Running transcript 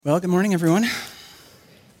Well, good morning, everyone.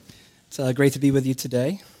 It's great to be with you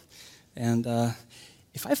today. And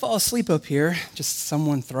if I fall asleep up here, just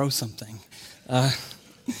someone throw something.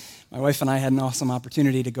 My wife and I had an awesome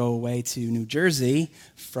opportunity to go away to New Jersey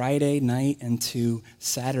Friday night and to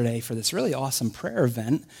Saturday for this really awesome prayer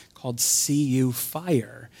event called CU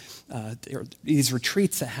Fire. There are these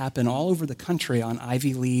retreats that happen all over the country on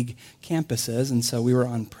Ivy League campuses, and so we were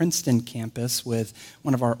on Princeton campus with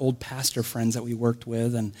one of our old pastor friends that we worked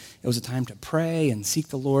with, and it was a time to pray and seek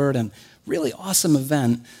the Lord, and really awesome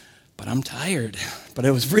event, but I'm tired, but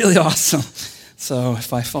it was really awesome. So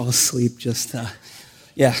if I fall asleep, just,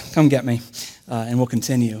 come get me, and we'll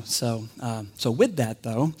continue. So with that,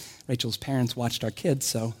 though, Rachel's parents watched our kids,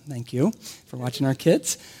 so thank you for watching our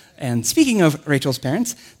kids. And speaking of Rachel's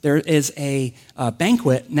parents, there is a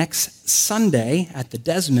banquet next Sunday at the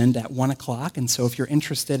Desmond at 1 o'clock. And so if you're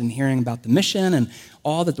interested in hearing about the mission and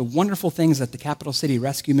all the wonderful things that the Capital City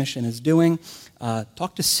Rescue Mission is doing,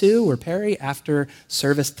 talk to Sue or Perry after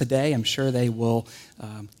service today. I'm sure they will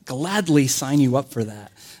gladly sign you up for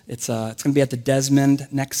that. It's going to be at the Desmond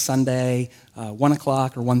next Sunday, 1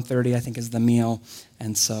 o'clock or 1:30, I think, is the meal.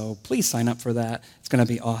 And so please sign up for that. It's going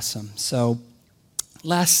to be awesome. So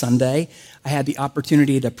last Sunday, I had the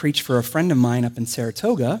opportunity to preach for a friend of mine up in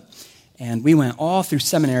Saratoga, and we went all through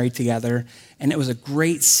seminary together, and it was a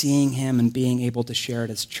great seeing him and being able to share at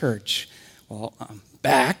his church. Well, I'm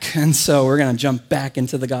back, and so we're going to jump back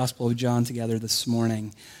into the Gospel of John together this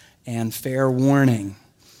morning. And fair warning,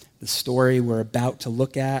 the story we're about to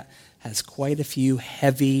look at has quite a few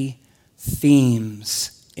heavy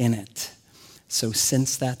themes in it. So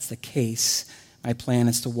since that's the case, my plan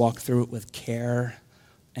is to walk through it with care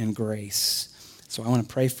and grace. So I want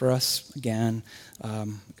to pray for us again,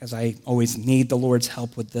 because I always need the Lord's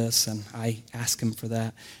help with this, and I ask him for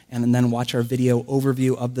that. And then watch our video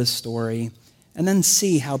overview of this story, and then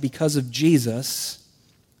see how because of Jesus,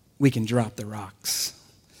 we can drop the rocks.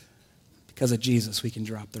 Because of Jesus, we can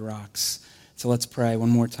drop the rocks. So let's pray one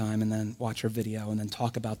more time, and then watch our video, and then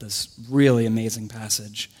talk about this really amazing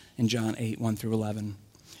passage in John 8, 1 through 11.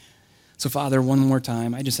 So Father, one more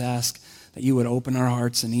time, I just ask that you would open our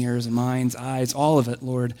hearts and ears and minds, eyes, all of it,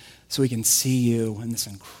 Lord, so we can see you in this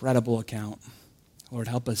incredible account. Lord,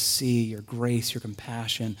 help us see your grace, your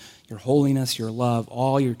compassion, your holiness, your love,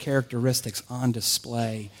 all your characteristics on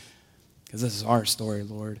display, because this is our story,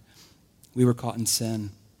 Lord. We were caught in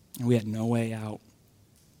sin, and we had no way out,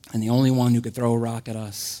 and the only one who could throw a rock at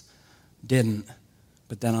us didn't,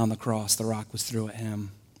 but then on the cross, the rock was threw at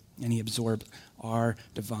him, and he absorbed our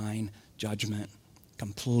divine judgment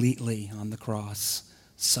completely on the cross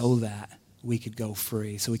so that we could go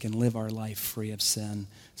free, so we can live our life free of sin,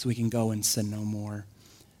 so we can go and sin no more,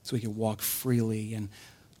 so we can walk freely and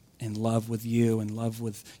in love with you and love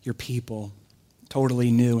with your people, totally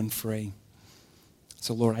new and free.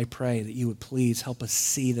 So Lord, I pray that you would please help us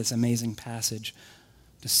see this amazing passage,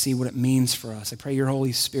 to see what it means for us. I pray your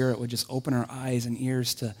Holy Spirit would just open our eyes and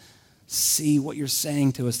ears to see what you're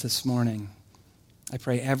saying to us this morning. I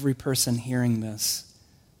pray every person hearing this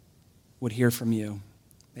would hear from you,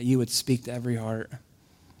 that you would speak to every heart,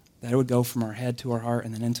 that it would go from our head to our heart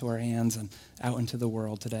and then into our hands and out into the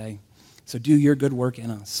world today. So do your good work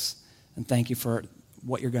in us, and thank you for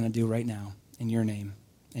what you're going to do right now. In your name,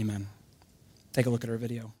 amen. Take a look at our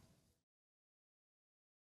video.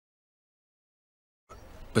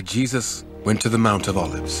 But Jesus went to the Mount of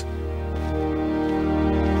Olives.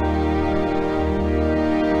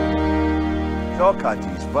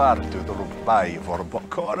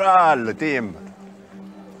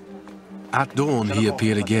 At dawn he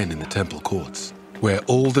appeared again in the temple courts, where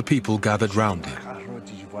all the people gathered round him,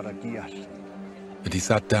 and he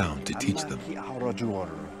sat down to teach them.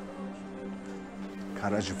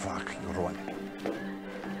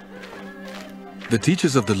 The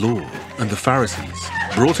teachers of the law and the Pharisees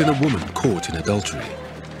brought in a woman caught in adultery.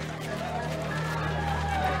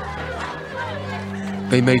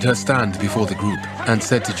 They made her stand before the group and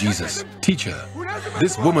said to Jesus, "Teacher,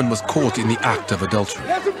 this woman was caught in the act of adultery.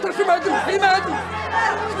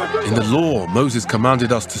 In the law, Moses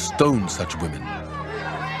commanded us to stone such women.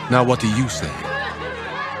 Now what do you say?"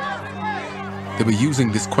 They were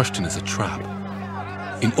using this question as a trap,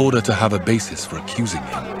 in order to have a basis for accusing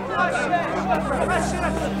him.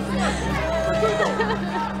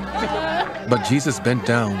 But Jesus bent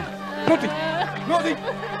down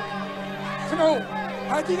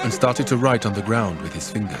and started to write on the ground with his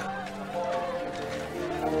finger.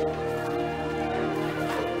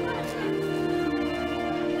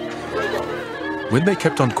 When they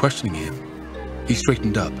kept on questioning him, he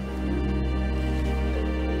straightened up.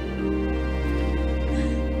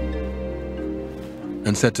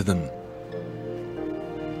 and said to them,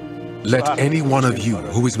 "Let any one of you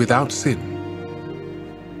who is without sin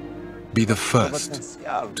be the first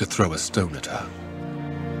to throw a stone at her."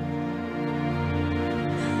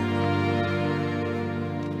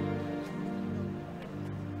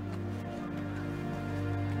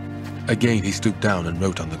 Again he stooped down and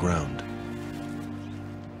wrote on the ground.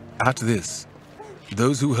 At this,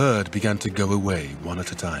 those who heard began to go away one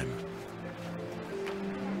at a time.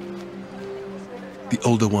 The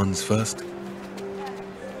older ones first,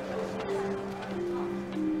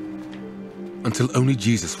 until only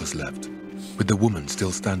Jesus was left, with the woman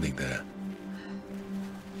still standing there.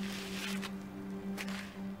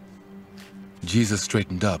 Jesus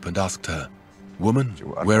straightened up and asked her, "Woman,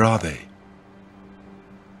 where are they?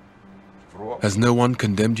 Has no one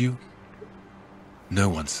condemned you?" "No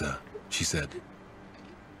one, sir," she said.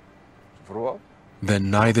 "Then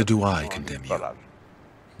neither do I condemn you,"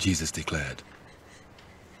 Jesus declared.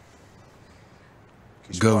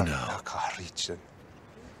 "Go now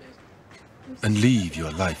and leave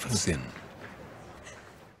your life of sin."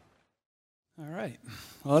 All right.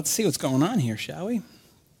 Well, let's see what's going on here, shall we?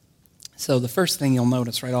 So the first thing you'll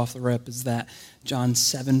notice right off the rip is that John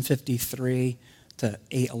 7:53 to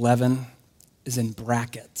 8:11 is in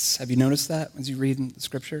brackets. Have you noticed that as you read in the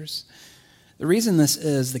scriptures? The reason this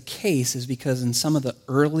is the case is because in some of the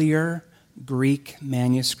earlier Greek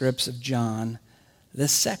manuscripts of John,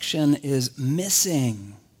 this section is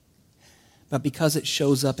missing. But because it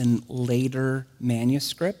shows up in later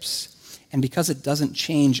manuscripts, and because it doesn't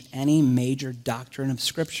change any major doctrine of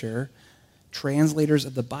Scripture, translators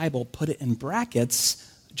of the Bible put it in brackets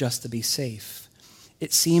just to be safe.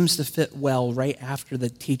 It seems to fit well right after the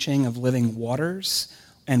teaching of living waters,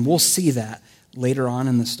 and we'll see that later on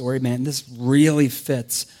in the story. Man, this really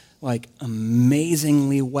fits like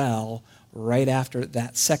amazingly well right after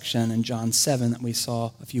that section in John 7 that we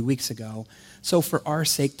saw a few weeks ago. So for our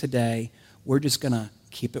sake today, we're just going to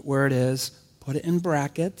keep it where it is, put it in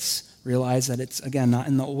brackets, realize that it's, again, not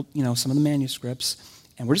in the old, some of the manuscripts,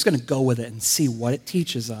 and we're just going to go with it and see what it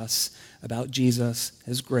teaches us about Jesus,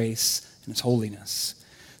 his grace, and his holiness.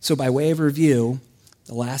 So by way of review,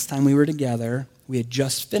 the last time we were together, we had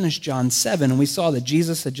just finished John 7, and we saw that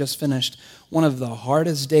Jesus had just finished one of the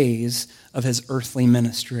hardest days of his earthly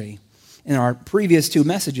ministry. In our previous two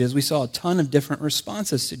messages, we saw a ton of different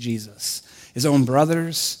responses to Jesus. His own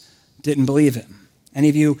brothers didn't believe him. Any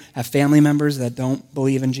of you have family members that don't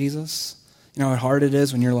believe in Jesus? You know how hard it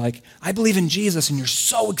is when you're like, "I believe in Jesus," and you're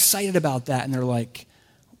so excited about that, and they're like,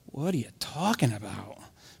 "What are you talking about?"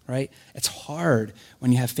 Right? It's hard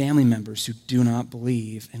when you have family members who do not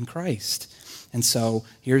believe in Christ. And so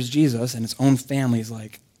here's Jesus, and his own family's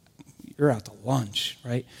like, "You're out to lunch,"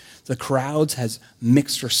 right? The crowds has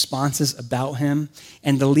mixed responses about him,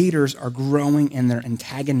 and the leaders are growing in their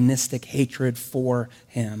antagonistic hatred for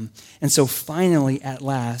him. And so finally, at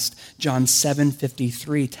last, John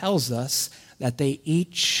 7:53 tells us that they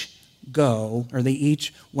each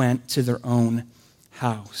went to their own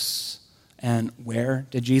house. And where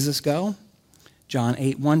did Jesus go? John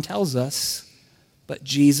 8:1 tells us, but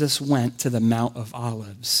Jesus went to the Mount of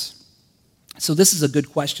Olives. So this is a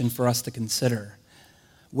good question for us to consider.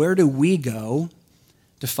 Where do we go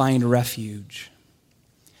to find refuge?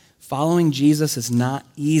 Following Jesus is not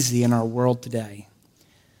easy in our world today.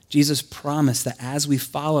 Jesus promised that as we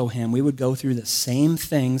follow him, we would go through the same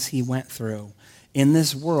things he went through. In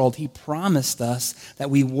this world, he promised us that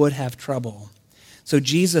we would have trouble. So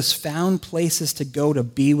Jesus found places to go to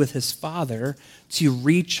be with his Father to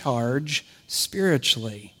recharge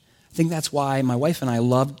spiritually. I think that's why my wife and I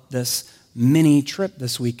loved this mini trip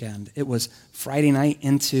this weekend. It was Friday night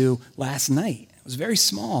into last night. It was very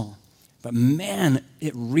small, but man,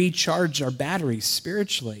 it recharged our batteries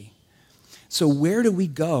spiritually. So where do we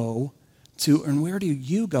go to, and where do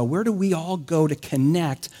you go? Where do we all go to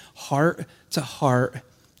connect heart to heart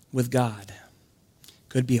with God?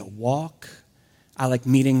 Could be a walk. I like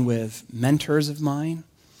meeting with mentors of mine.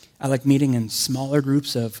 I like meeting in smaller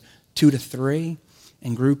groups of 2 to 3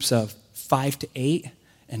 and groups of 5 to 8.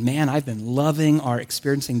 And man, I've been loving our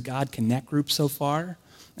Experiencing God Connect group so far.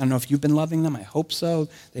 I don't know if you've been loving them. I hope so.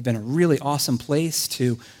 They've been a really awesome place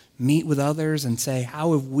to meet with others and say,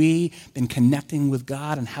 how have we been connecting with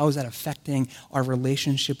God and how is that affecting our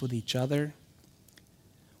relationship with each other?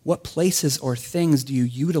 What places or things do you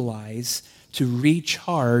utilize to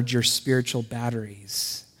recharge your spiritual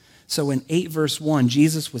batteries? So in 8 verse 1,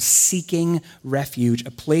 Jesus was seeking refuge,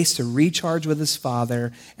 a place to recharge with his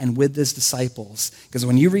Father and with his disciples. Because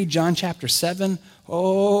when you read John chapter 7,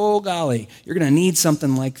 oh golly, you're going to need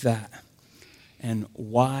something like that. And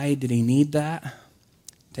why did he need that?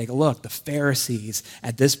 Take a look. The Pharisees,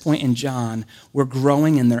 at this point in John, were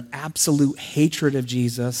growing in their absolute hatred of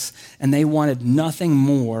Jesus, and they wanted nothing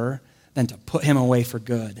more than to put him away for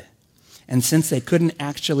good. And since they couldn't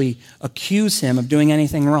actually accuse him of doing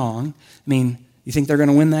anything wrong, you think they're going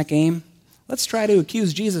to win that game? Let's try to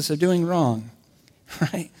accuse Jesus of doing wrong,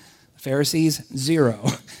 right? The Pharisees, 0.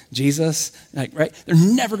 Jesus, right? They're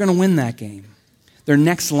never going to win that game. Their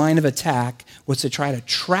next line of attack was to try to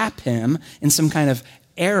trap him in some kind of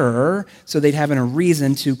error so they'd have a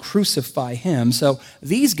reason to crucify him. So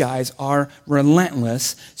these guys are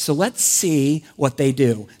relentless. So let's see what they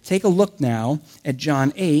do. Take a look now at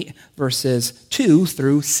John 8, verses 2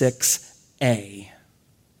 through 6a.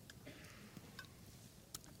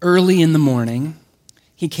 Early in the morning,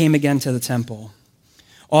 he came again to the temple.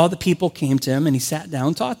 All the people came to him, and he sat down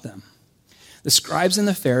and taught them. The scribes and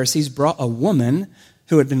the Pharisees brought a woman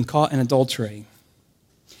who had been caught in adultery.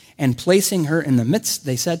 And placing her in the midst,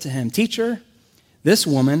 they said to him, "Teacher, this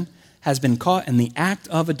woman has been caught in the act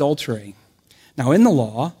of adultery. Now in the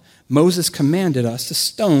law, Moses commanded us to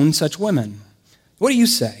stone such women. What do you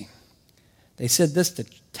say?" They said this to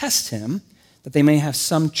test him, that they may have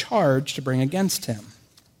some charge to bring against him.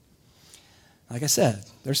 Like I said,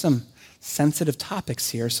 there's some sensitive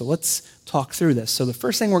topics here, so let's talk through this. So the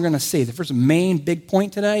first thing we're going to see, the first main big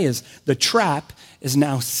point today is the trap is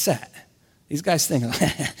now set. These guys think,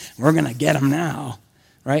 we're going to get them now,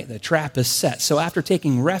 right? The trap is set. So after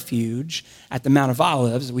taking refuge at the Mount of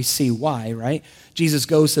Olives, we see why, right? Jesus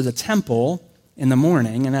goes to the temple in the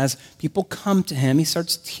morning, and as people come to him, he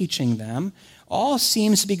starts teaching them. All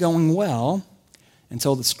seems to be going well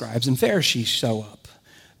until the scribes and Pharisees show up,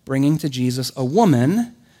 bringing to Jesus a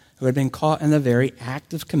woman who had been caught in the very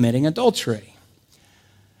act of committing adultery.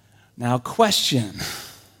 Now, question.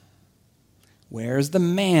 Where's the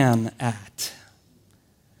man at?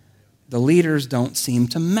 The leaders don't seem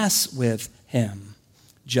to mess with him,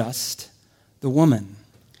 just the woman.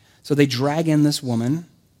 So they drag in this woman,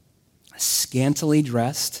 scantily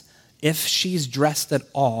dressed, if she's dressed at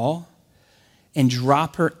all, and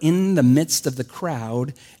drop her in the midst of the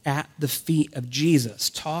crowd at the feet of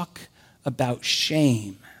Jesus. Talk about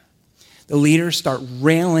shame. The leaders start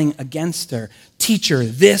railing against her. "Teacher,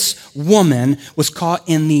 this woman was caught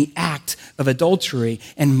in the act of adultery,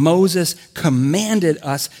 and Moses commanded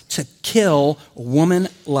us to kill a woman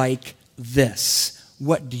like this.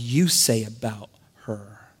 What do you say about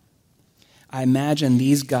her?" I imagine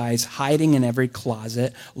these guys hiding in every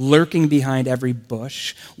closet, lurking behind every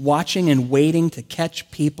bush, watching and waiting to catch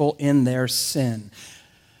people in their sin.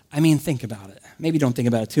 Think about it. Maybe don't think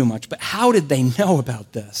about it too much, but how did they know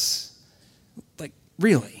about this?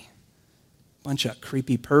 Really? Bunch of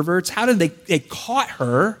creepy perverts. How did they caught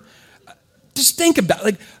her? Just think about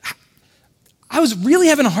it. I was really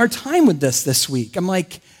having a hard time with this week. I'm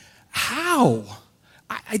like, how?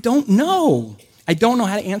 I don't know. I don't know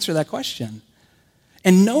how to answer that question.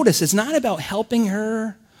 And notice, it's not about helping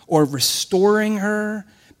her or restoring her,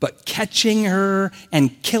 but catching her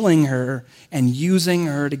and killing her and using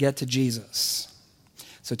her to get to Jesus.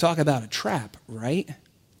 So talk about a trap, right?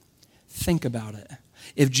 Think about it.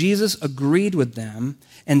 If Jesus agreed with them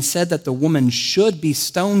and said that the woman should be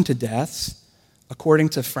stoned to death, according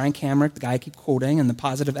to Frank Hamrick, the guy I keep quoting, in the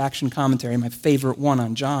Positive Action Commentary, my favorite one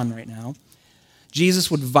on John right now,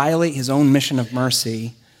 Jesus would violate his own mission of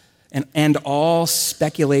mercy and end all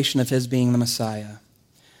speculation of his being the Messiah.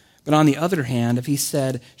 But on the other hand, if he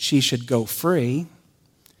said she should go free,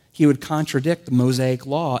 he would contradict the Mosaic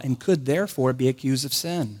law and could therefore be accused of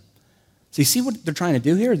sin. So you see what they're trying to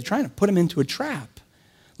do here? They're trying to put him into a trap.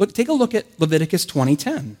 Take a look at Leviticus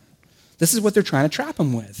 20:10. This is what they're trying to trap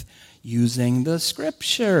him with. Using the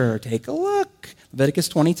scripture. Take a look. Leviticus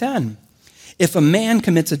 20:10. If a man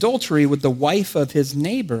commits adultery with the wife of his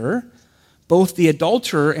neighbor, both the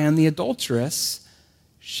adulterer and the adulteress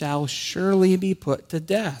shall surely be put to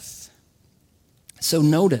death. So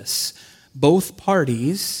notice, both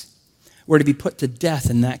parties were to be put to death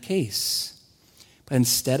in that case. But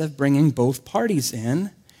instead of bringing both parties in,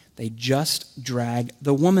 they just drag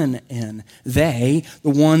the woman in. They,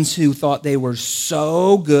 the ones who thought they were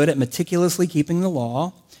so good at meticulously keeping the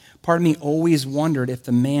law, part of me always wondered if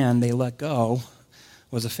the man they let go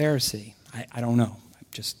was a Pharisee. I don't know.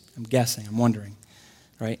 I'm guessing. I'm wondering,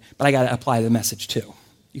 right? But I got to apply the message too.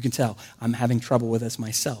 You can tell I'm having trouble with this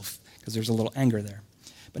myself because there's a little anger there.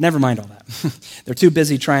 But never mind all that. They're too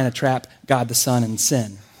busy trying to trap God the Son in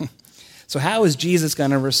sin. So how is Jesus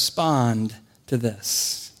going to respond to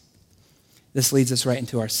this? This leads us right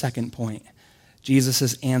into our second point,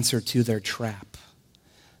 Jesus' answer to their trap.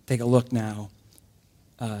 Take a look now,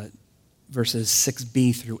 verses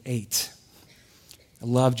 6b through 8. I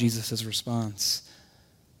love Jesus' response.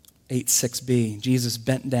 8:6b, Jesus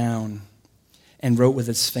bent down and wrote with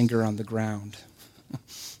his finger on the ground.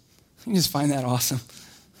 You just find that awesome.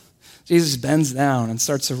 Jesus bends down and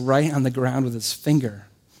starts to write on the ground with his finger.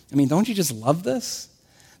 I mean, don't you just love this?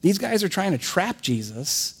 These guys are trying to trap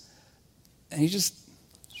Jesus, and he just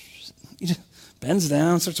bends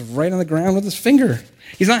down, starts to write on the ground with his finger.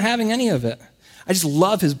 He's not having any of it. I just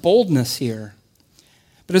love his boldness here.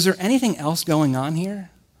 But is there anything else going on here?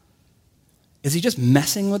 Is he just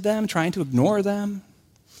messing with them, trying to ignore them?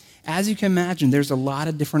 As you can imagine, there's a lot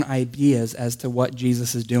of different ideas as to what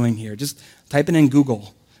Jesus is doing here. Just type it in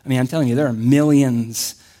Google. I mean, I'm telling you, there are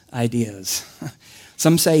millions of ideas.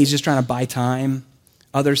 Some say he's just trying to buy time.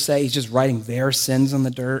 Others say he's just writing their sins on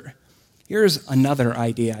the dirt. Here's another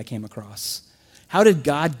idea I came across. How did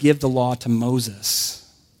God give the law to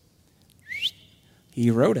Moses?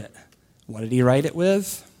 He wrote it. What did he write it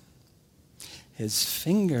with? His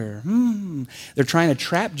finger. They're trying to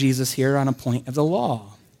trap Jesus here on a point of the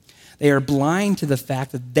law. They are blind to the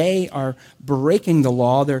fact that they are breaking the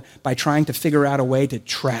law by trying to figure out a way to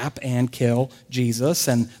trap and kill Jesus,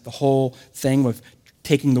 and the whole thing with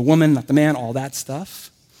taking the woman, not the man, all that stuff.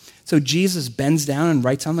 So Jesus bends down and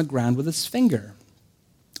writes on the ground with his finger.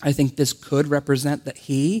 I think this could represent that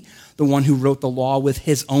he, the one who wrote the law with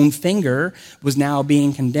his own finger, was now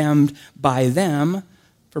being condemned by them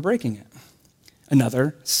for breaking it.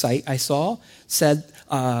 Another site I saw said,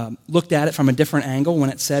 looked at it from a different angle when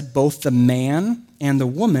it said both the man and the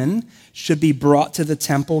woman should be brought to the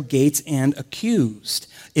temple gates and accused.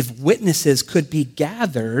 If witnesses could be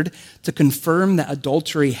gathered to confirm that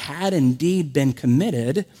adultery had indeed been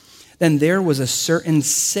committed, then there was a certain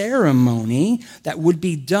ceremony that would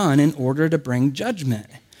be done in order to bring judgment.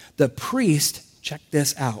 The priest, check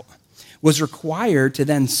this out, was required to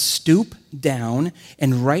then stoop down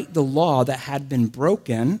and write the law that had been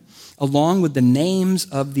broken, along with the names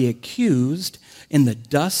of the accused, in the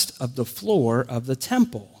dust of the floor of the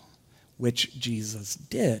temple, which Jesus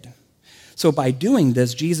did. So by doing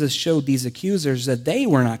this, Jesus showed these accusers that they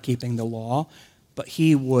were not keeping the law, but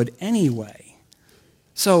he would anyway.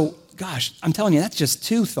 So, gosh, I'm telling you, that's just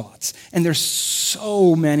two thoughts. And there's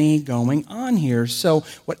so many going on here. So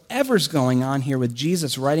whatever's going on here with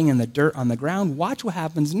Jesus writing in the dirt on the ground, watch what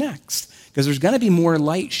happens next. Because there's going to be more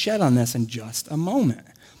light shed on this in just a moment.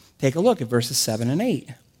 Take a look at verses 7 and 8.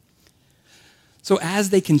 So as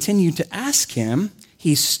they continued to ask him,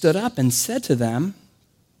 he stood up and said to them,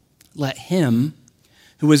 "Let him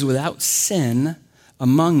who is without sin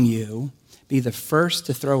among you be the first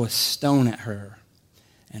to throw a stone at her."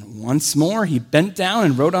 And once more, he bent down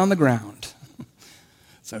and wrote on the ground.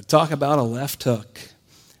 So talk about a left hook.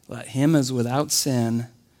 Let him as without sin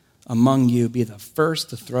among you be the first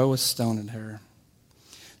to throw a stone at her.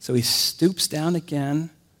 So he stoops down again,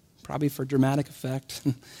 probably for dramatic effect,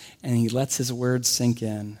 and he lets his words sink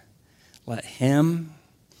in. Let him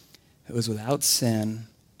who is without sin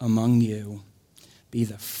among you be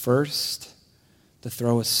the first to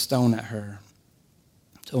throw a stone at her.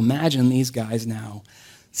 So imagine these guys now,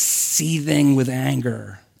 seething with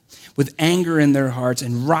anger in their hearts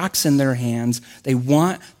and rocks in their hands. They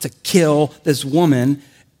want to kill this woman,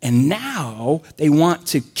 and now they want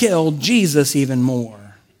to kill Jesus even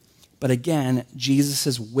more. But again,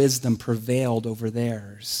 Jesus' wisdom prevailed over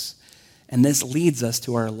theirs. And this leads us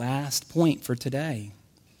to our last point for today.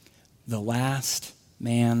 The last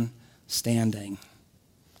man standing.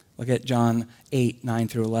 Look at John 8, 9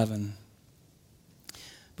 through 11.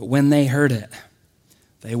 But when they heard it,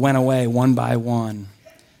 they went away one by one,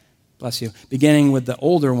 bless you, beginning with the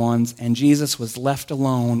older ones, and Jesus was left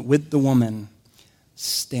alone with the woman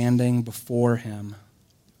standing before him.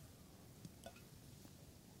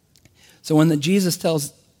 So when Jesus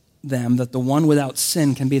tells them that the one without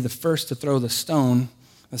sin can be the first to throw the stone,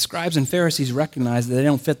 the scribes and Pharisees recognize that they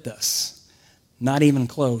don't fit this, not even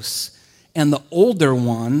close. And the older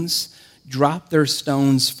ones drop their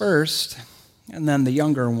stones first, and then the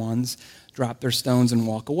younger ones drop their stones and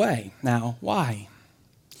walk away. Now, why?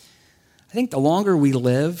 I think the longer we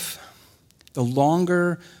live, the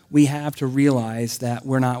longer we have to realize that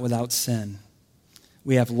we're not without sin.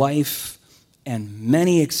 We have life and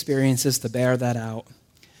many experiences to bear that out.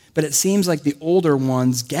 But it seems like the older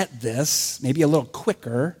ones get this, maybe a little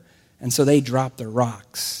quicker, and so they drop their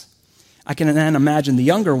rocks. I can then imagine the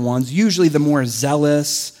younger ones, usually the more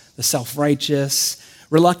zealous, the self-righteous,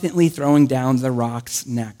 reluctantly throwing down the rocks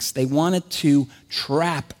next. They wanted to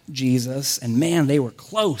trap Jesus, and man, they were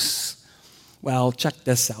close. Well, check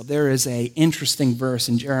this out. There is an interesting verse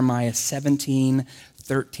in Jeremiah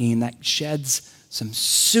 17:13 that sheds some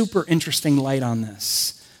super interesting light on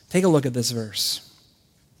this. Take a look at this verse.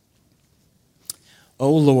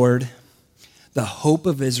 O Lord, the hope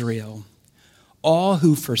of Israel, all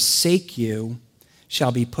who forsake you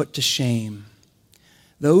shall be put to shame.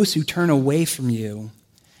 Those who turn away from you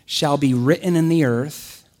shall be written in the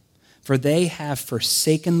earth, for they have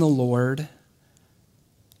forsaken the Lord,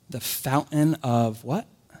 the fountain of what?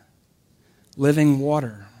 Living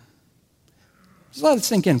water. Just let it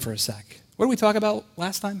sink in for a sec. What did we talk about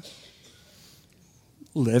last time?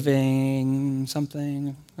 Living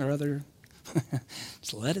something or other.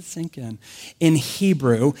 Just let it sink in. In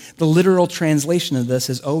Hebrew, the literal translation of this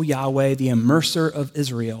is, O Yahweh, the immerser of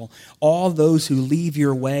Israel, all those who leave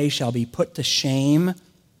your way shall be put to shame,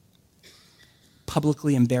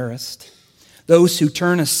 publicly embarrassed. Those who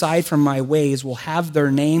turn aside from my ways will have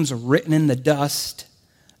their names written in the dust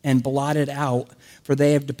and blotted out, for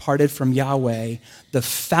they have departed from Yahweh, the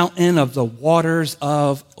fountain of the waters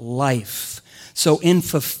of life. So in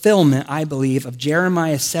fulfillment, I believe, of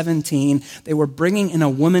Jeremiah 17, they were bringing in a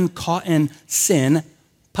woman caught in sin,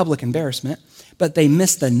 public embarrassment, but they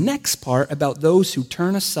missed the next part about those who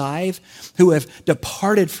turn aside, who have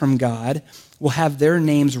departed from God, will have their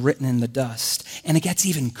names written in the dust. And it gets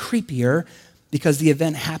even creepier because the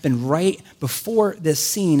event happened right before this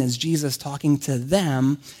scene as Jesus talking to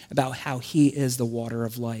them about how he is the water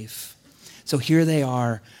of life. So here they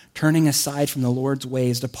are, turning aside from the Lord's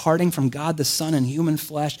ways, departing from God the Son in human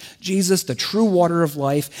flesh, Jesus, the true water of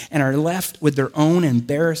life, and are left with their own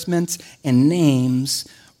embarrassments and names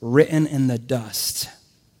written in the dust.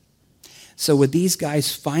 So with these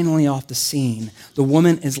guys finally off the scene, the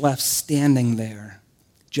woman is left standing there,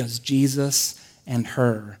 just Jesus and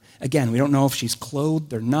her. Again, we don't know if she's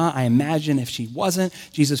clothed or not. I imagine if she wasn't,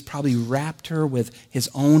 Jesus probably wrapped her with his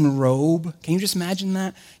own robe. Can you just imagine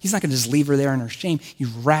that? He's not going to just leave her there in her shame. He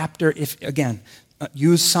wrapped her.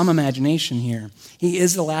 Use some imagination here. He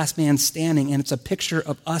is the last man standing, and it's a picture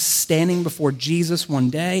of us standing before Jesus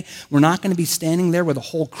one day. We're not going to be standing there with a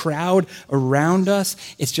whole crowd around us.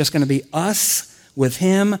 It's just going to be us with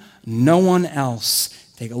him, no one else.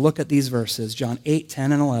 Take a look at these verses, John 8,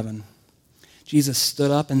 10, and 11. Jesus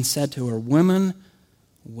stood up and said to her, Woman,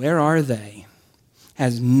 where are they?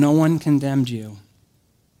 Has no one condemned you?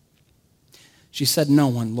 She said, No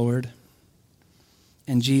one, Lord.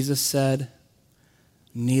 And Jesus said,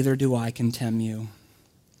 Neither do I condemn you.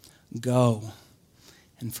 Go,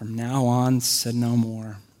 and from now on sin no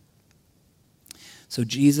more. So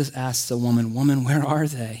Jesus asks the woman, Woman, where are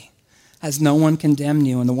they? Has no one condemned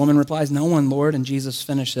you? And the woman replies, No one, Lord. And Jesus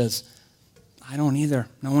finishes, I don't either.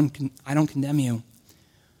 I don't condemn you.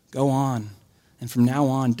 Go on. And from now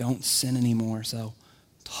on, don't sin anymore. So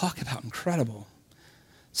talk about incredible.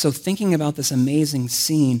 So thinking about this amazing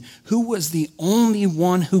scene, who was the only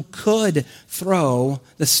one who could throw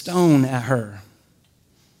the stone at her?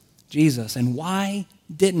 Jesus. And why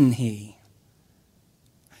didn't he?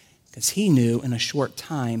 Because he knew in a short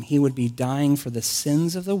time he would be dying for the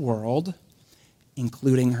sins of the world,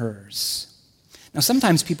 including hers. Now,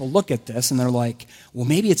 sometimes people look at this and they're like, well,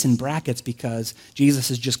 maybe it's in brackets because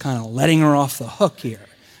Jesus is just kind of letting her off the hook here,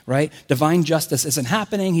 right? Divine justice isn't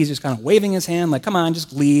happening. He's just kind of waving his hand like, come on,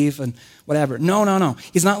 just leave and whatever. No.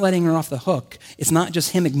 He's not letting her off the hook. It's not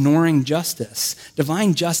just him ignoring justice.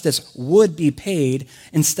 Divine justice would be paid.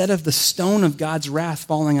 Instead of the stone of God's wrath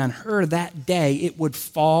falling on her that day, it would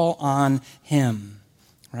fall on him.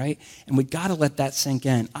 Right? And we got to let that sink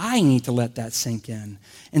in. I need to let that sink in.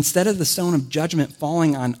 Instead of the stone of judgment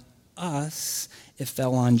falling on us, it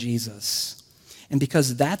fell on Jesus. And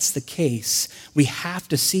because that's the case, we have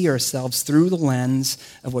to see ourselves through the lens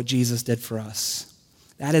of what Jesus did for us.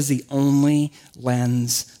 That is the only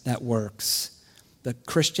lens that works. The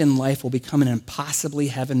Christian life will become an impossibly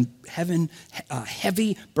heavy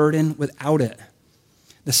burden without it.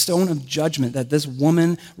 The stone of judgment that this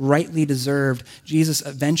woman rightly deserved, Jesus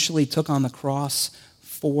eventually took on the cross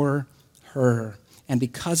for her. And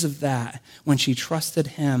because of that, when she trusted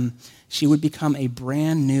him, she would become a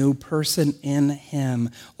brand new person in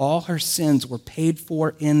him. All her sins were paid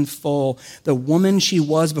for in full. The woman she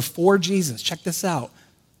was before Jesus, check this out.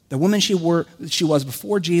 The woman she was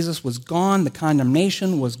before Jesus was gone. The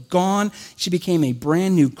condemnation was gone. She became a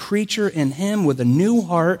brand new creature in him with a new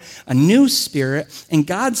heart, a new spirit, and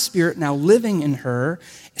God's spirit now living in her.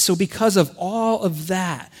 So because of all of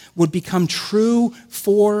that would become true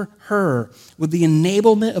for her, with the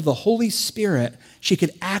enablement of the Holy Spirit, she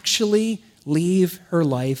could actually leave her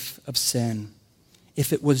life of sin.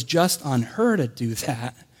 If it was just on her to do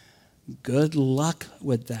that, good luck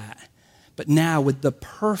with that. but now with the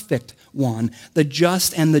perfect one, the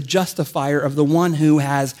just and the justifier of the one who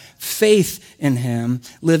has faith in him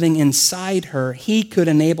living inside her, he could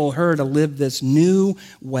enable her to live this new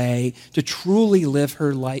way, to truly live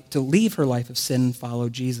her life, to leave her life of sin and follow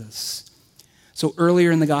Jesus. So earlier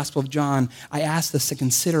in the Gospel of John, I asked us to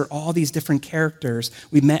consider all these different characters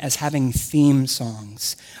we met as having theme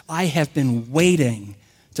songs. I have been waiting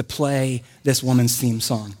to play this woman's theme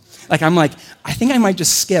song. I think I might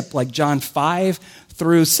just skip John 5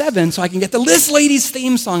 through 7 so I can get to this lady's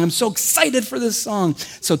theme song. I'm so excited for this song.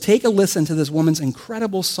 So take a listen to this woman's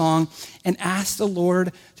incredible song and ask the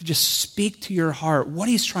Lord to just speak to your heart what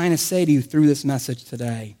he's trying to say to you through this message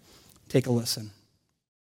today. Take a listen.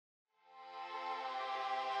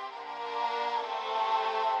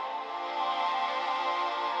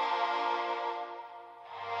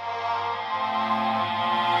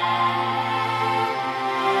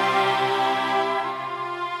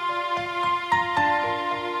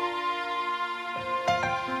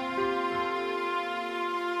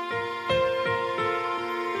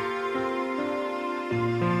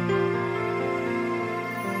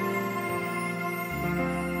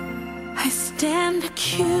 Stand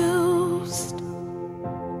accused.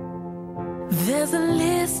 There's a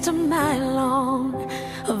list a mile long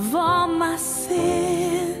of all my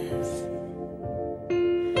sins,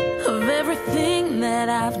 of everything that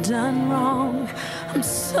I've done wrong. I'm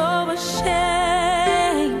so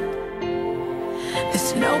ashamed.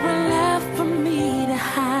 There's nowhere left for me to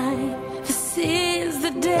hide. This is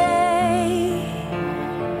the day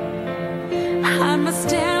I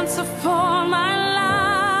must answer for my life.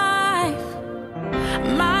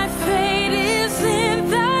 My fate is in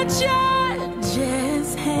the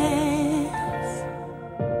judge's hands.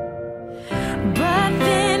 But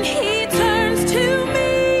then he turns to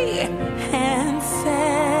me and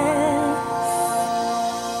says,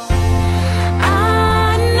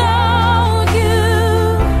 I know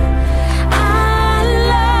you, I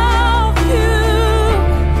love you,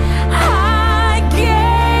 I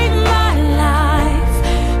gave my life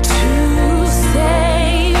to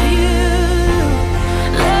save you.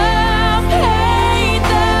 Love paid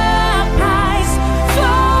the price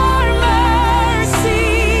for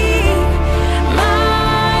mercy.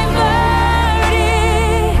 My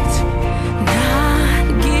verdict, not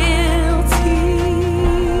guilty.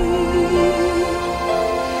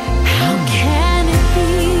 How can it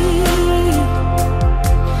be?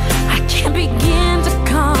 I can't begin to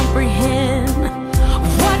comprehend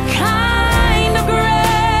what kind of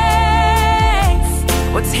grace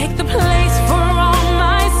would take the place for all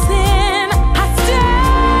my sin. I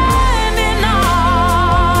stand in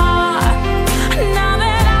awe now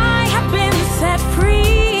that I have been set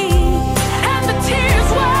free. And the tears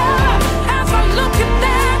well as I look at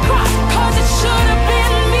that cross, 'cause it should have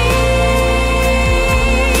been me.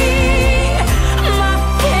 My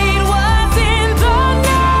fate was in the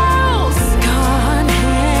nail-scarred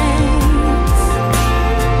hands.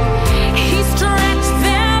 He stretched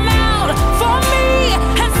them out for me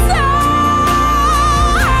and saved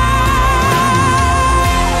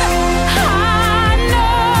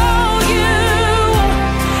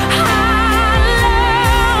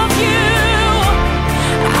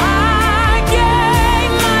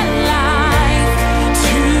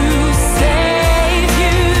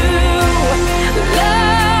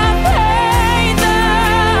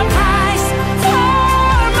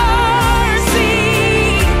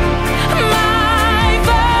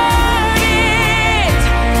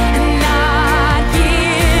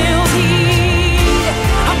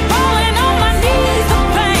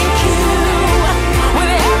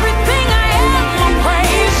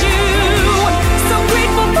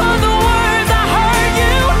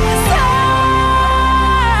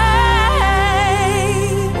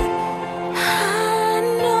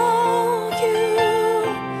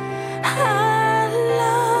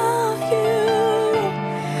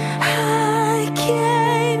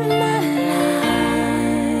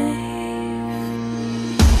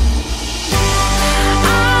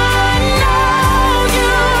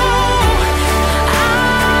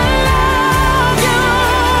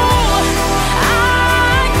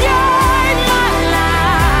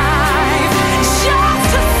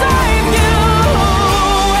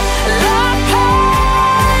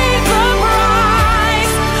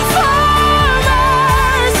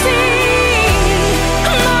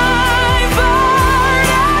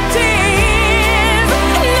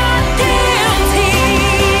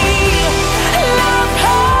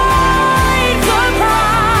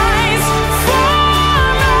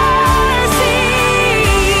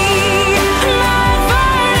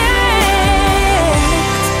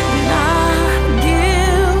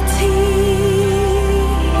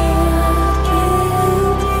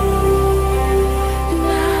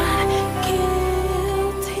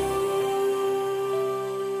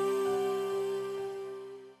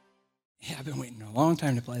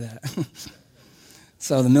time to play that.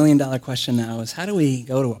 So the million-dollar question now is, how do we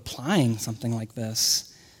go to applying something like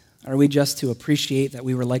this? Are we just to appreciate that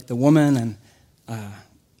we were like the woman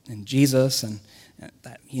and Jesus and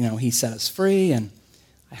that, he set us free, and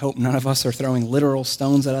I hope none of us are throwing literal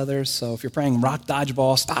stones at others. So if you're playing rock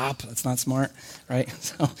dodgeball, stop. That's not smart, right?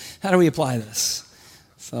 So how do we apply this?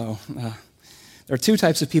 So there are two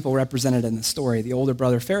types of people represented in the story. The older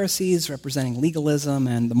brother Pharisees representing legalism,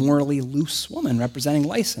 and the morally loose woman representing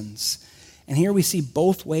license. And here we see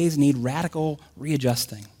both ways need radical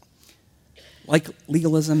readjusting. Like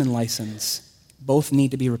legalism and license, both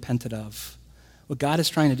need to be repented of. What God is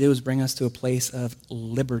trying to do is bring us to a place of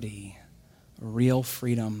liberty, real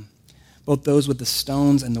freedom. Both those with the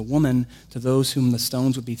stones and the woman, to those whom the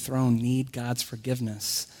stones would be thrown, need God's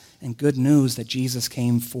forgiveness. And good news that Jesus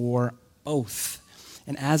came for both.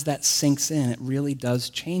 And as that sinks in, it really does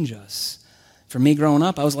change us. For me growing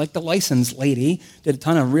up, I was like the license lady, did a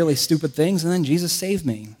ton of really stupid things, and then Jesus saved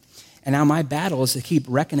me. And now my battle is to keep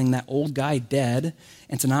reckoning that old guy dead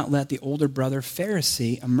and to not let the older brother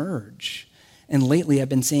Pharisee emerge. And lately I've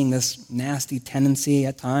been seeing this nasty tendency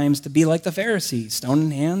at times to be like the Pharisee, stone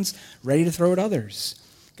in hands, ready to throw at others.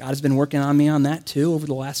 God has been working on me on that too over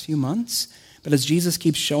the last few months. But as Jesus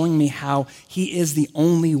keeps showing me how he is the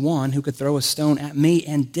only one who could throw a stone at me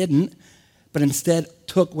and didn't, but instead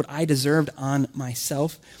took what I deserved on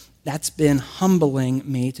myself, that's been humbling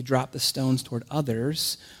me to drop the stones toward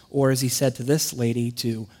others, or as he said to this lady,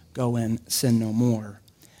 to go and sin no more.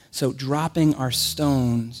 So dropping our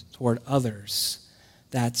stones toward others,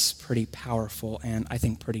 that's pretty powerful and I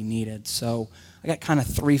think pretty needed. So I got kind of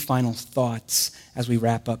three final thoughts as we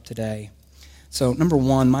wrap up today. So number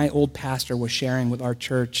one, my old pastor was sharing with our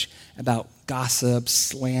church about gossip,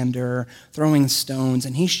 slander, throwing stones,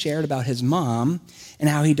 and he shared about his mom and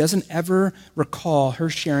how he doesn't ever recall her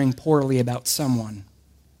sharing poorly about someone.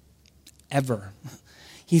 Ever.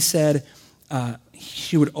 He said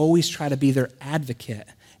she would always try to be their advocate.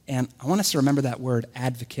 And I want us to remember that word,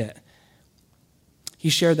 advocate. He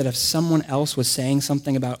shared that if someone else was saying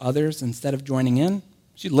something about others, instead of joining in,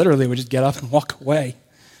 she literally would just get up and walk away.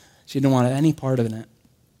 She didn't want any part of it.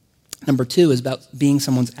 Number two is about being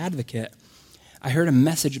someone's advocate. I heard a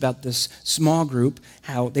message about this small group,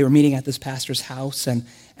 how they were meeting at this pastor's house, and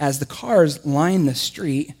as the cars lined the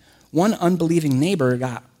street, one unbelieving neighbor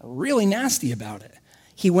got really nasty about it.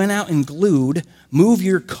 He went out and glued, "Move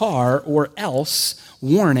your car or else,"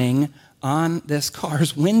 warning on this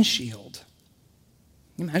car's windshield.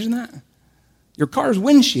 Can you imagine that? Your car's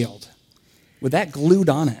windshield with that glued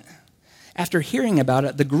on it. After hearing about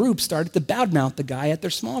it, the group started to badmouth the guy at their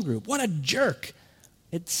small group. What a jerk,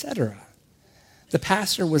 etc. The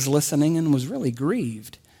pastor was listening and was really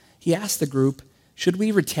grieved. He asked the group, should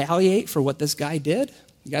we retaliate for what this guy did?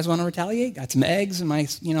 You guys want to retaliate? Got some eggs in my,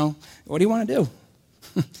 what do you want to do?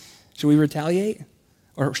 Should we retaliate?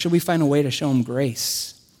 Or should we find a way to show him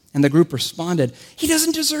grace? And the group responded, he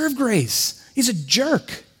doesn't deserve grace. He's a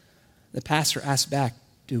jerk. The pastor asked back,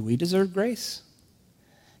 do we deserve grace?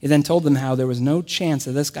 He then told them how there was no chance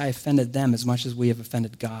that this guy offended them as much as we have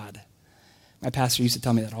offended God. My pastor used to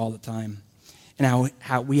tell me that all the time. And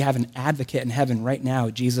how we have an advocate in heaven right now,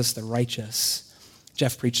 Jesus the righteous.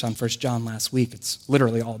 Jeff preached on 1 John last week. It's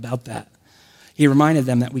literally all about that. He reminded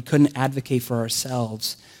them that we couldn't advocate for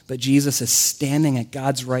ourselves, but Jesus is standing at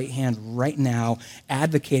God's right hand right now,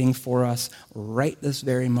 advocating for us right this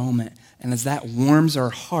very moment. And as that warms our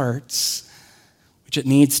hearts, which it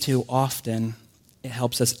needs to often, it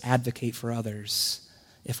helps us advocate for others.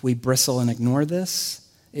 If we bristle and ignore this,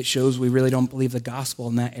 it shows we really don't believe the gospel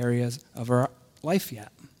in that area of our life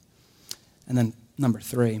yet. And then number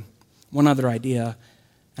 3, one other idea,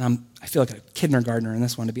 and I feel like a kindergartner in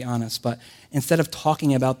this one, to be honest, but instead of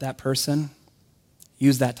talking about that person,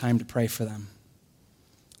 use that time to pray for them.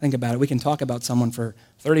 Think about it. We can talk about someone for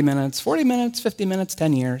 30 minutes, 40 minutes, 50 minutes,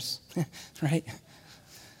 10 years, right?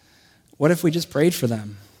 What if we just prayed for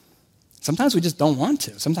them? Sometimes we just don't want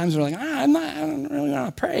to. Sometimes we're like, I don't really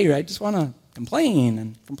want to pray. I just want to complain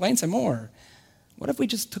and complain some more. What if we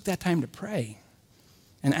just took that time to pray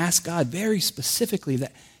and ask God very specifically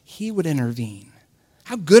that he would intervene?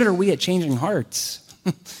 How good are we at changing hearts?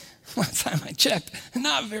 Last time I checked,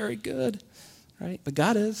 not very good, right? But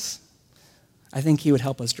God is. I think he would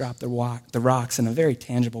help us drop the rocks in a very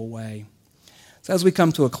tangible way. So as we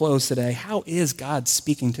come to a close today, how is God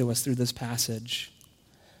speaking to us through this passage?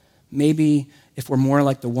 Maybe if we're more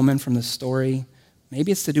like the woman from the story,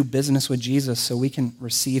 maybe it's to do business with Jesus so we can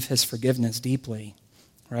receive his forgiveness deeply,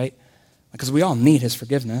 right? Because we all need his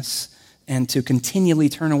forgiveness, and to continually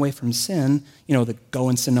turn away from sin, the go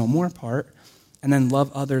and sin no more part, and then love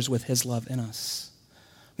others with his love in us.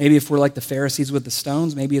 Maybe if we're like the Pharisees with the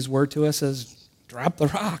stones, maybe his word to us is drop the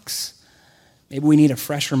rocks. Maybe we need a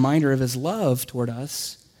fresh reminder of his love toward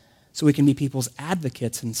us so we can be people's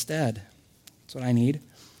advocates instead. That's what I need.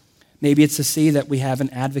 Maybe it's to see that we have an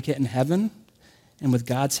advocate in heaven, and with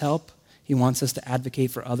God's help, he wants us to advocate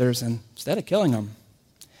for others instead of killing them.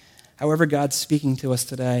 However God's speaking to us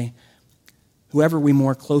today, whoever we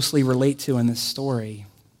more closely relate to in this story,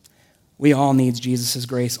 we all need Jesus'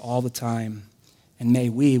 grace all the time. And may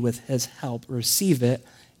we, with his help, receive it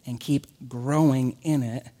and keep growing in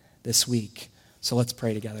it this week. So let's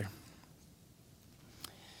pray together.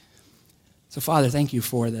 So Father, thank you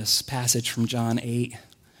for this passage from John 8.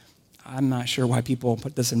 I'm not sure why people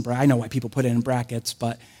put this in brackets. I know why people put it in brackets,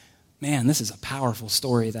 but man, this is a powerful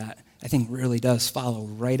story that I think really does follow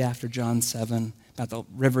right after John 7 about the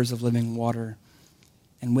rivers of living water.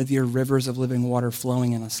 And with your rivers of living water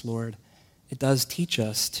flowing in us, Lord, it does teach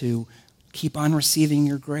us to keep on receiving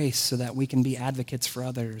your grace so that we can be advocates for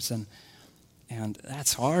others. And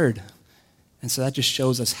that's hard. And so that just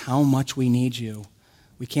shows us how much we need you.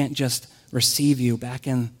 We can't just receive you back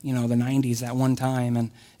in, the 90s at one time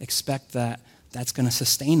and expect that that's going to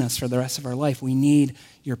sustain us for the rest of our life. We need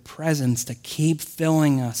your presence to keep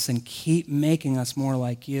filling us and keep making us more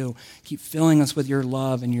like you. Keep filling us with your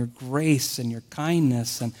love and your grace and your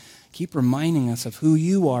kindness, and keep reminding us of who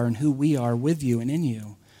you are and who we are with you and in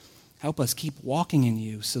you. Help us keep walking in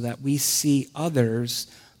you so that we see others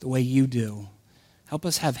the way you do. Help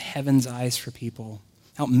us have heaven's eyes for people.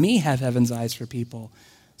 Help me have heaven's eyes for people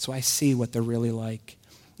so I see what they're really like.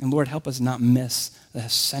 And Lord, help us not miss the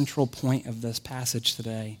central point of this passage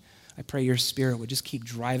today. I pray your Spirit would just keep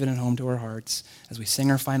driving it home to our hearts as we sing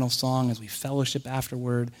our final song, as we fellowship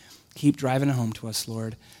afterward. Keep driving it home to us,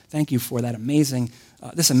 Lord. Thank you for that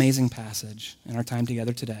this amazing passage and our time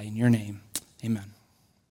together today. In your name, amen.